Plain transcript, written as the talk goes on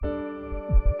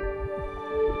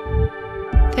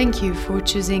Thank you for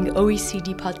choosing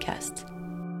OECD Podcast.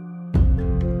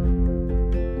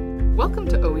 Welcome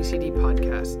to OECD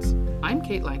Podcasts. I'm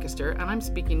Kate Lancaster, and I'm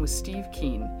speaking with Steve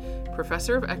Keen,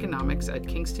 Professor of Economics at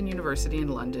Kingston University in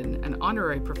London and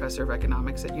Honorary Professor of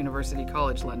Economics at University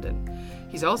College London.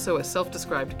 He's also a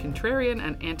self-described contrarian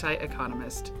and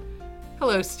anti-economist.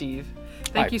 Hello, Steve.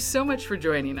 Thank you so much for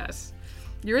joining us.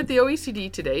 You're at the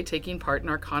OECD today taking part in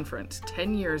our conference,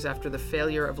 10 years after the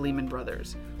failure of Lehman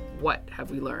Brothers. What have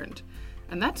we learned?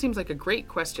 And that seems like a great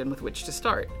question with which to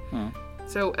start.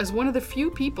 So, as one of the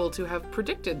few people to have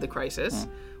predicted the crisis,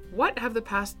 what have the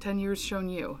past 10 years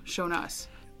shown us?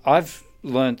 I've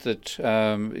learned that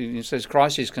it says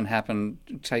crises can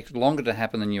take longer to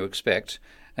happen than you expect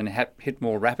and hit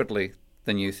more rapidly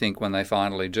than you think when they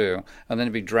finally do, and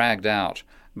then be dragged out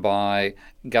by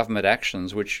government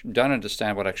actions which don't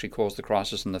understand what actually caused the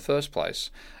crisis in the first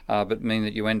place, but mean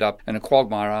that you end up in a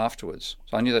quagmire afterwards.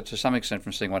 So I knew that to some extent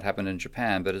from seeing what happened in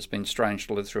Japan, but it's been strange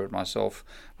to live through it myself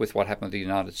with what happened in the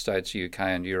United States, UK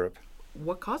and Europe.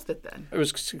 What caused it then? It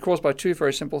was caused by two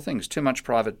very simple things: too much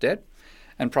private debt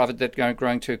and private debt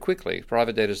growing too quickly.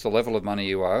 Private debt is the level of money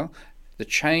you owe. The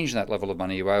change in that level of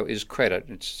money you owe is credit.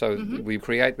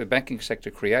 The banking sector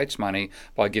creates money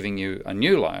by giving you a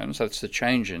new loan, so it's the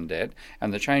change in debt,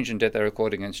 and the change in debt they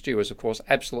record against you is, of course,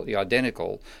 absolutely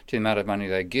identical to the amount of money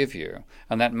they give you.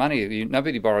 And that money,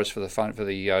 nobody borrows for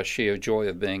the sheer joy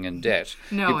of being in debt.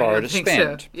 No, you borrow I don't to think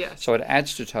spend. so. Yes. So it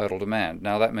adds to total demand.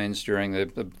 Now that means during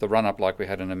the run-up like we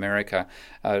had in America,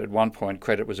 at one point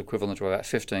credit was equivalent to about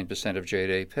 15% of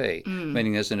GDP,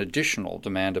 meaning there's an additional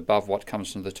demand above what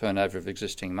comes from the turnover of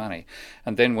existing money.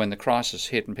 And then when the crisis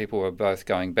hit and people were both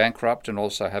going bankrupt and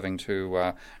also having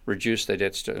to reduce their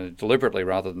debts deliberately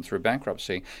rather than through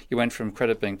bankruptcy, you went from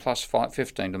credit being plus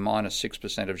 15 to minus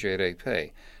 6% of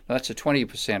GDP. Now that's a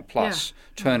 20% plus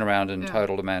turnaround in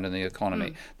total demand in the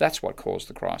economy. That's what caused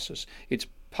the crisis. It's,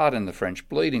 pardon the French,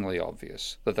 bleedingly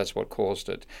obvious that that's what caused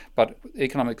it. But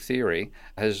economic theory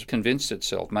has convinced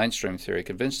itself, mainstream theory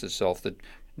convinced itself, that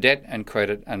debt and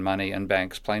credit and money and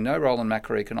banks play no role in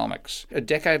macroeconomics. A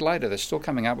decade later, they're still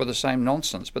coming up with the same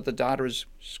nonsense, but the data is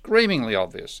screamingly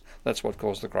obvious. That's what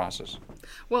caused the crisis.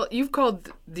 Well, you've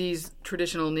called these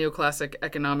traditional neoclassic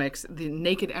economics the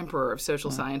naked emperor of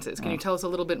social sciences. Can you tell us a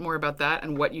little bit more about that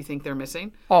and what you think they're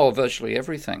missing? Oh, virtually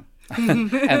everything. And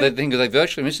they think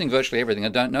they're missing virtually everything. I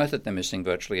don't know that they're missing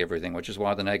virtually everything, which is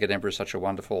why the naked emperor is such a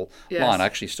wonderful line. I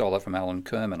actually stole that from Alan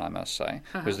Kerman, I must say,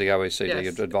 who's the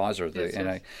OECD advisor of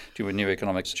to new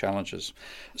economics challenges.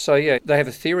 So, they have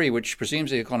a theory which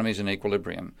presumes the economy is in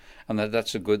equilibrium, and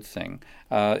that's a good thing.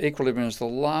 Equilibrium is the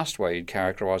last way you'd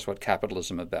characterise what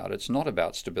capitalism is about. It's not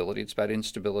about stability, it's about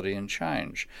instability and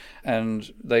change.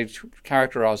 And they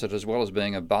characterise it as well as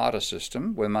being a barter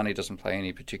system where money doesn't play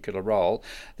any particular role.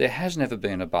 There has never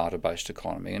been a barter-based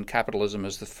economy, and capitalism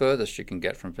is the furthest you can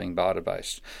get from being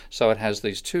barter-based. So it has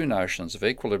these two notions of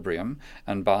equilibrium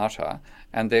and barter,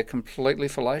 and they're completely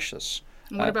fallacious.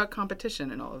 What about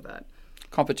competition and all of that?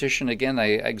 Competition, again,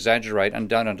 they exaggerate and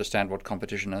don't understand what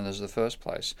competition is in the first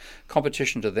place.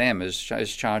 Competition to them is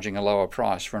charging a lower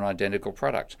price for an identical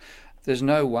product. There's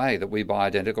no way that we buy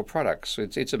identical products.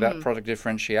 It's about product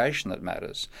differentiation that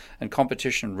matters. And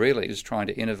competition really is trying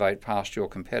to innovate past your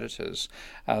competitors.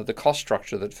 The cost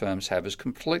structure that firms have is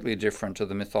completely different to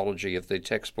the mythology of the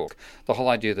textbook. The whole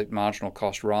idea that marginal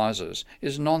cost rises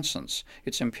is nonsense.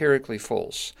 It's empirically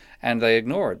false. And they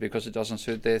ignore it because it doesn't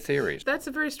suit their theories. That's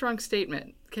a very strong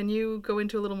statement. Can you go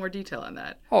into a little more detail on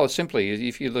that? Oh,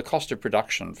 simply, the cost of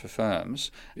production for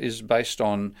firms is based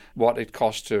on what it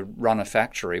costs to run a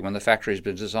factory when the factory has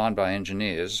been designed by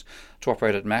engineers to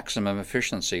operate at maximum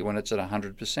efficiency when it's at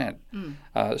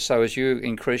 100%. So as you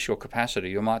increase your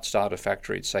capacity, you might start a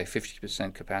factory at, say,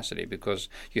 50% capacity because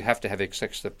you have to have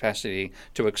excess capacity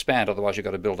to expand, otherwise you've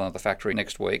got to build another factory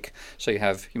next week. So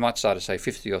you might start at, say,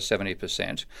 50 or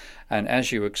 70%. And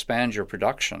as you expand your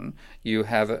production, you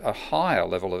have a higher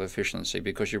level of efficiency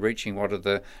because you're reaching what are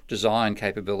the design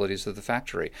capabilities of the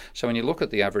factory. So when you look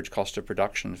at the average cost of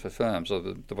production for firms, or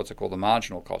what's called the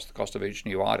marginal cost, the cost of each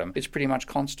new item, it's pretty much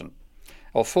constant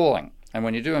or falling. And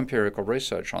when you do empirical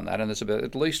research on that, and there's about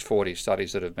at least 40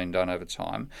 studies that have been done over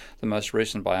time, the most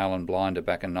recent by Alan Blinder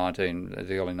back in the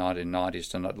early 1990s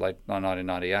to late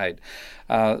 1998,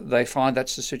 they find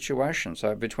that's the situation.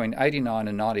 So between 89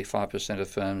 and 95% of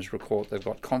firms report they've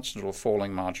got constant or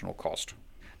falling marginal cost.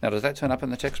 Now, does that turn up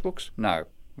in the textbooks? No.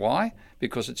 Why?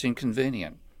 Because it's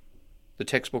inconvenient. The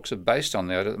textbooks are based on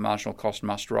the idea that the marginal cost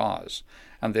must rise,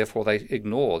 and therefore they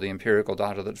ignore the empirical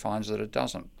data that finds that it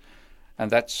doesn't. And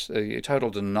that's a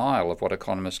total denial of what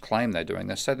economists claim they're doing.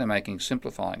 They say they're making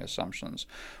simplifying assumptions.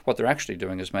 What they're actually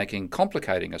doing is making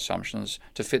complicating assumptions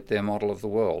to fit their model of the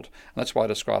world. And that's why I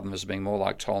describe them as being more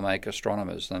like Ptolemaic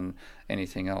astronomers than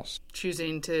anything else.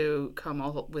 Choosing to come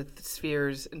all with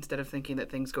spheres instead of thinking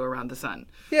that things go around the sun.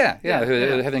 Yeah.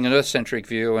 Having an Earth-centric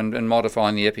view and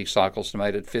modifying the epicycles to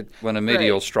make it fit. When a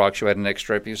meteor strikes, you add an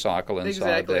extra epicycle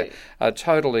inside there.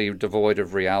 Totally devoid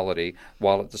of reality,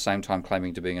 while at the same time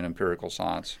claiming to be an empirical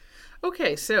science.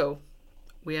 Okay, so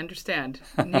we understand.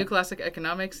 Neoclassic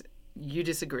economics, you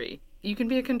disagree. You can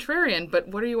be a contrarian, but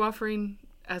what are you offering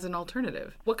as an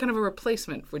alternative? What kind of a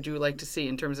replacement would you like to see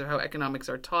in terms of how economics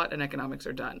are taught and economics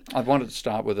are done? I wanted to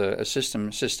start with a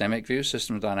systemic view.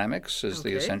 System dynamics is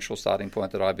the essential starting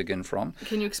point that I begin from.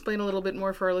 Can you explain a little bit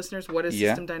more for our listeners? What is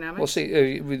system dynamics? Well,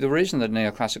 see, the reason that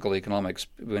neoclassical economics,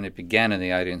 when it began in the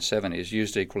 1870s,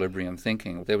 used equilibrium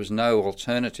thinking, there was no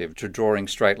alternative to drawing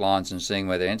straight lines and seeing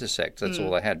where they intersect. That's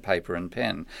all they had, paper and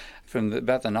pen. From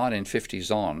about the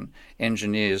 1950s on,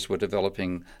 engineers were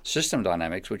developing system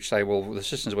dynamics, which say, well, the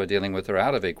systems we're dealing with are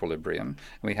out of equilibrium,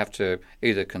 and we have to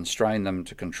either constrain them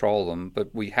to control them,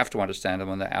 but we have to understand them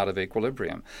when they're out of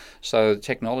equilibrium. So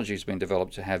technology has been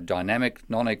developed to have dynamic,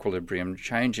 non-equilibrium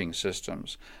changing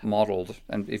systems modeled.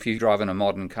 And if you drive in a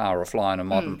modern car or fly in a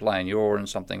modern plane, you're in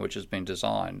something which has been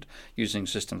designed using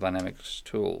system dynamics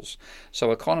tools.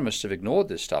 So economists have ignored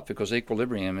this stuff because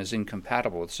equilibrium is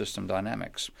incompatible with system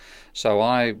dynamics. So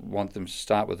I want them to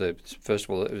start with, first of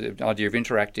all, the idea of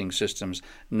interacting systems,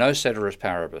 no ceteris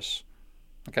paribus.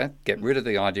 Okay, get rid of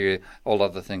the idea all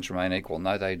other things remain equal.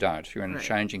 No, they don't. You're in a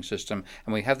changing system,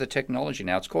 and we have the technology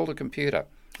now. It's called a computer.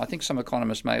 I think some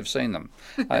economists may have seen them.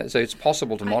 So it's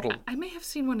possible to model. I may have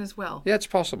seen one as well. Yeah, it's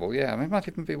possible. Yeah, there might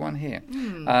even be one here.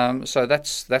 So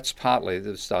that's partly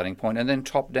the starting point, and then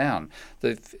top down.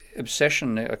 The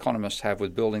obsession economists have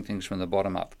with building things from the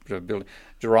bottom up,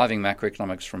 deriving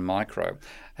macroeconomics from micro,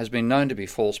 has been known to be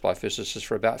false by physicists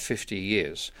for about 50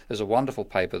 years. There's a wonderful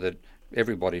paper that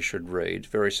everybody should read,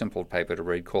 very simple paper to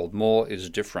read, called More is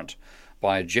Different,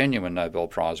 by a genuine Nobel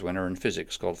Prize winner in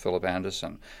physics called Philip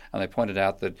Anderson. And they pointed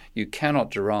out that you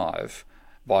cannot derive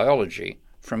biology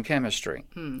from chemistry.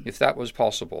 If that was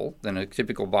possible, then a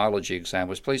typical biology exam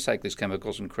was, please take these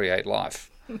chemicals and create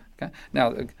life. Okay?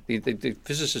 Now, the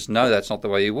physicists know that's not the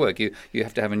way you work. You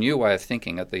have to have a new way of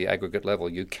thinking at the aggregate level.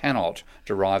 You cannot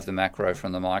derive the macro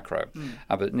from the micro.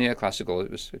 But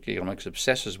neoclassical economics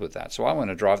obsesses with that. So I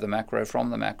want to derive the macro from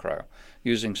the macro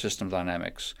using system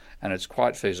dynamics, and it's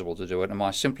quite feasible to do it. And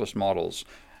my simplest models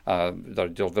that I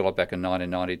developed back in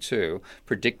 1992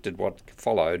 predicted what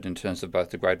followed in terms of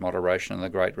both the Great Moderation and the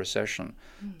Great Recession.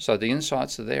 So the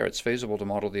insights are there. It's feasible to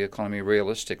model the economy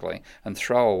realistically and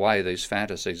throw away these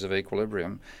fantasies of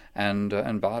equilibrium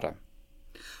and barter.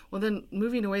 Well, then,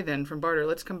 moving away then from barter,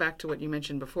 let's come back to what you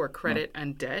mentioned before, credit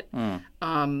and debt.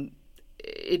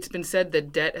 It's been said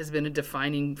that debt has been a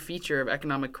defining feature of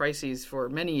economic crises for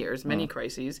many years, many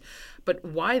crises. But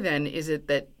why then is it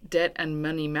that debt and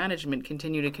money management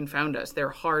continue to confound us? They're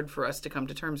hard for us to come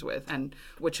to terms with. And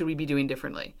what should we be doing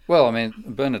differently? Well, I mean,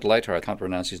 Bernard Later, I can't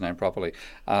pronounce his name properly,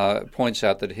 points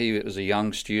out that he, as a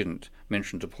young student,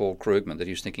 mentioned to Paul Krugman that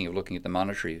he was thinking of looking at the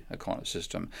monetary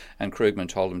system. And Krugman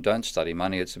told him, don't study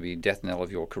money, it's the death knell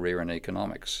of your career in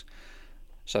economics.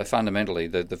 So fundamentally,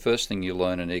 the first thing you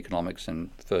learn in economics in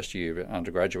first year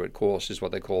undergraduate course is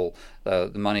what they call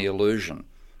the money illusion.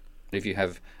 If you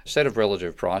have a set of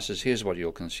relative prices, here's what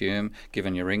you'll consume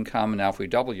given your income. Now, if we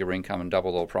double your income and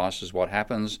double all prices, what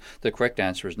happens? The correct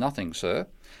answer is nothing, sir.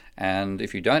 And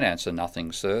if you don't answer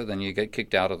nothing, sir, then you get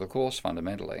kicked out of the course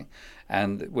fundamentally.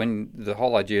 And when the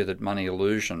whole idea that money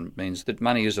illusion means that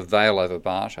money is a veil over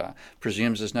barter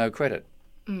presumes there's no credit.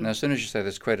 Now, as soon as you say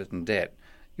there's credit and debt,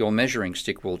 your measuring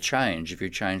stick will change if you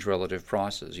change relative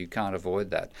prices. You can't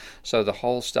avoid that. So the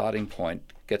whole starting point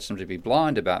gets them to be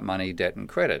blind about money, debt and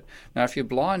credit. Now, if you're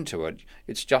blind to it,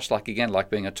 it's just like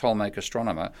being a Ptolemaic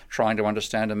astronomer trying to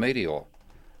understand a meteor.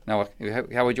 Now,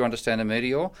 how would you understand a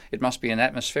meteor? It must be an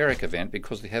atmospheric event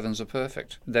because the heavens are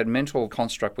perfect. That mental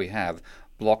construct we have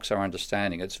blocks our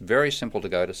understanding. It's very simple to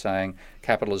go to saying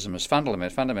capitalism is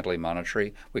fundamentally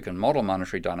monetary. We can model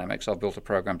monetary dynamics. I've built a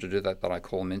program to do that I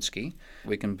call Minsky.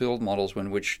 We can build models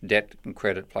in which debt and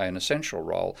credit play an essential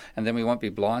role, and then we won't be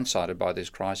blindsided by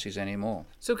these crises anymore.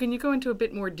 So can you go into a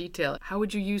bit more detail? How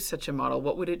would you use such a model?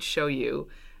 What would it show you?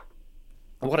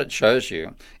 What it shows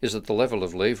you is that the level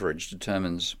of leverage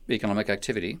determines economic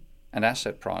activity and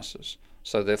asset prices.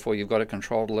 So therefore, you've got a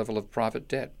controlled level of private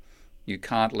debt. You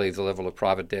can't leave the level of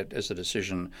private debt as a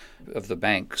decision of the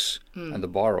banks and the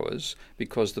borrowers,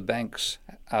 because the banks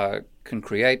can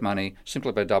create money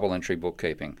simply by double entry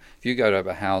bookkeeping. If you go to have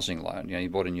a housing loan, you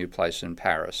bought a new place in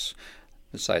Paris,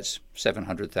 let's say it's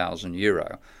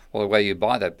 €700,000. Well, the way you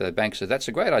buy that, the bank says, that's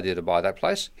a great idea to buy that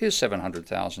place. Here's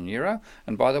 €700,000.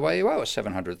 And by the way, you owe us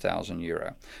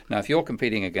 €700,000. Now, if you're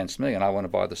competing against me and I want to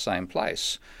buy the same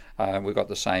place, we've got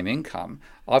the same income,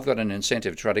 I've got an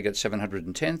incentive to try to get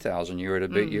 €710,000 to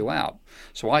beat you out.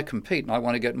 So I compete and I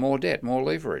want to get more debt, more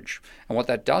leverage. And what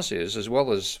that does is, as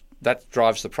well as that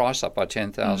drives the price up by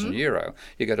 €10,000.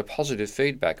 You get a positive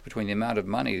feedback between the amount of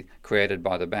money created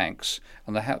by the banks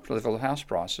and the level of house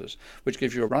prices, which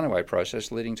gives you a runaway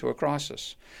process leading to a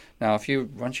crisis. Now,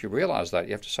 once you realise that,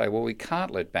 you have to say, well, we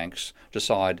can't let banks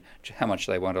decide how much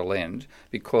they want to lend,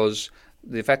 because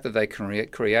the fact that they can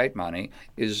create money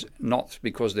is not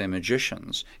because they're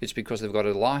magicians. It's because they've got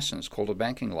a license called a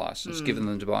banking license given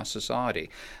them by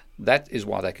society. That is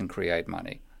why they can create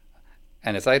money.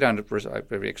 And if they don't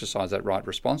exercise that right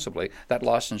responsibly, that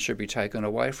license should be taken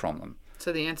away from them.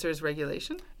 So the answer is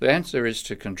regulation? The answer is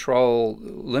to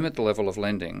limit the level of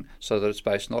lending so that it's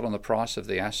based not on the price of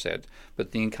the asset,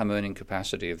 but the income earning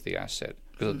capacity of the asset.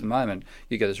 Because at the moment,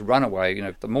 you get this runaway,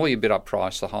 the more you bid up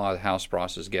price, the higher the house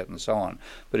prices get and so on.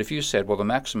 But if you said, well, the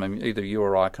maximum either you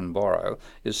or I can borrow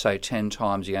is, say, 10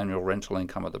 times the annual rental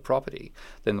income of the property,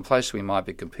 then the place we might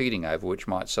be competing over, which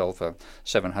might sell for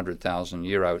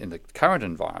 €700,000 in the current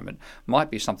environment, might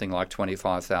be something like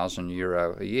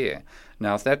 €25,000 a year.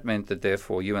 Now, if that meant that,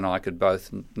 therefore, you and I could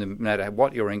both, no matter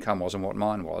what your income was and what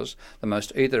mine was, the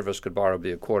most either of us could borrow would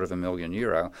be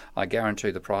 €250,000, I guarantee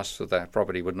the price of that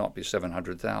property would not be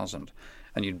 $700,000.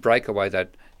 And you'd break away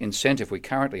that incentive we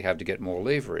currently have to get more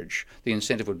leverage. The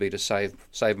incentive would be to save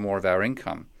more of our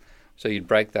income. So you'd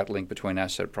break that link between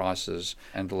asset prices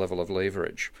and the level of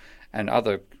leverage and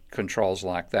other controls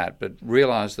like that. But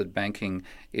realise that banking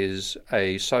is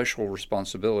a social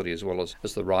responsibility as well as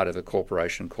the right of a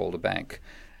corporation called a bank.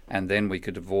 And then we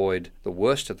could avoid the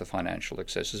worst of the financial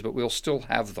excesses, but we'll still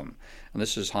have them. And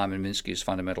this is Hyman Minsky's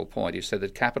fundamental point. He said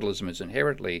that capitalism is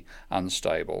inherently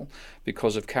unstable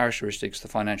because of characteristics the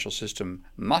financial system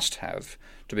must have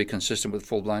to be consistent with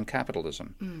full-blown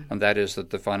capitalism. And that is that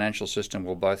the financial system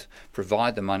will both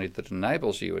provide the money that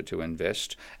enables you to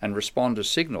invest and respond to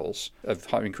signals of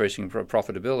increasing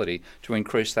profitability to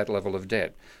increase that level of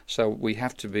debt. So we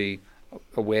have to be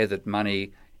aware that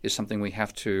money is something we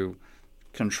have to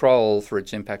control for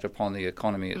its impact upon the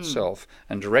economy itself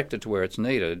and direct it to where it's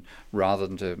needed rather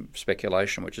than to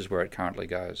speculation, which is where it currently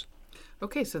goes.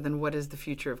 Okay, so then what is the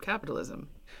future of capitalism?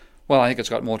 Well, I think it's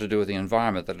got more to do with the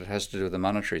environment than it has to do with the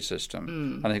monetary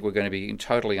system. I think we're going to be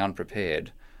totally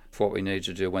unprepared for what we need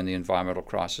to do when the environmental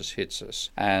crisis hits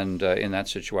us. And in that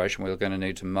situation, we're going to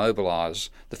need to mobilise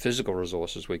the physical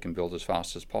resources we can build as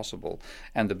fast as possible.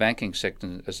 And the banking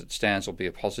sector, as it stands, will be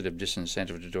a positive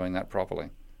disincentive to doing that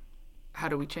properly. How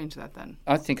do we change that then?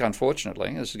 I think,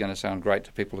 unfortunately, this is going to sound great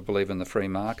to people who believe in the free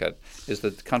market, is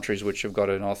that countries which have got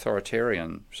an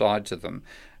authoritarian side to them,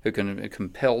 who can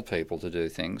compel people to do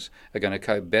things, are going to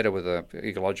cope better with an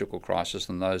ecological crisis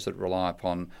than those that rely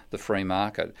upon the free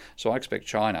market. So I expect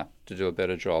China to do a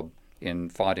better job in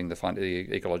fighting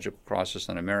the ecological crisis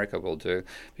than America will do,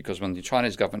 because when the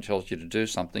Chinese government tells you to do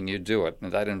something, you do it.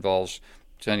 And that involves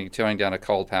tearing down a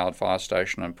coal-powered fire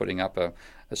station and putting up a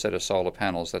set of solar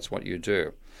panels. That's what you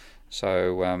do.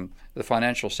 So the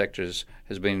financial sector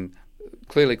has been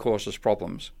clearly caused us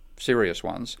problems, serious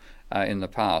ones, in the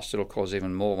past. It'll cause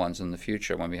even more ones in the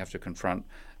future when we have to confront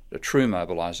a true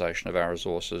mobilisation of our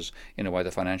resources in a way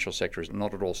the financial sector is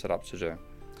not at all set up to do.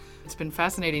 It's been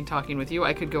fascinating talking with you.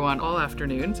 I could go on all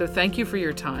afternoon. So thank you for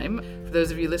your time. For those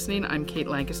of you listening, I'm Kate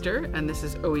Lancaster, and this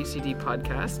is OECD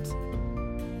Podcasts.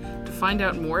 To find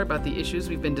out more about the issues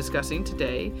we've been discussing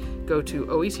today, go to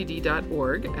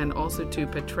oecd.org and also to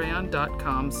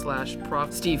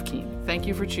patreon.com/Prof. Steve Keen. Thank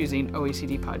you for choosing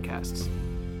OECD Podcasts.